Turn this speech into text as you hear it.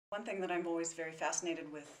One thing that I'm always very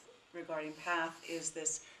fascinated with regarding Path is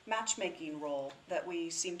this matchmaking role that we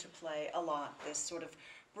seem to play a lot, this sort of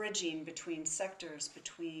bridging between sectors,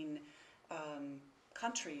 between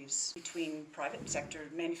countries, between private sector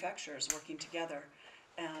manufacturers working together.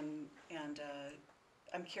 And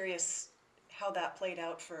I'm curious how that played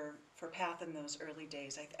out for Path in those early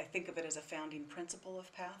days. I think of it as a founding principle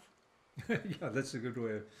of Path. Yeah, that's a good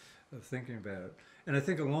way of thinking about it. And I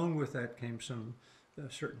think along with that came some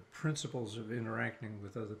certain principles of interacting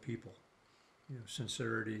with other people,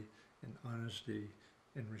 sincerity and honesty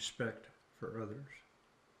and respect for others.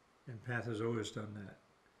 And Path has always done that.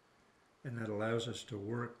 And that allows us to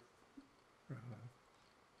work uh,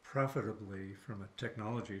 profitably from a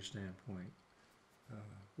technology standpoint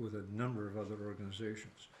with a number of other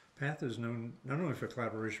organizations. Path is known not only for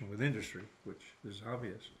collaboration with industry, which is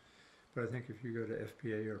obvious, but I think if you go to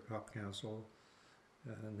FPA or Pop Council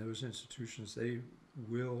and those institutions, they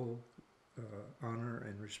will honor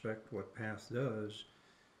and respect what Path does,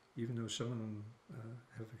 even though some of them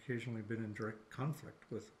have occasionally been in direct conflict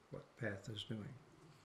with what Path is doing.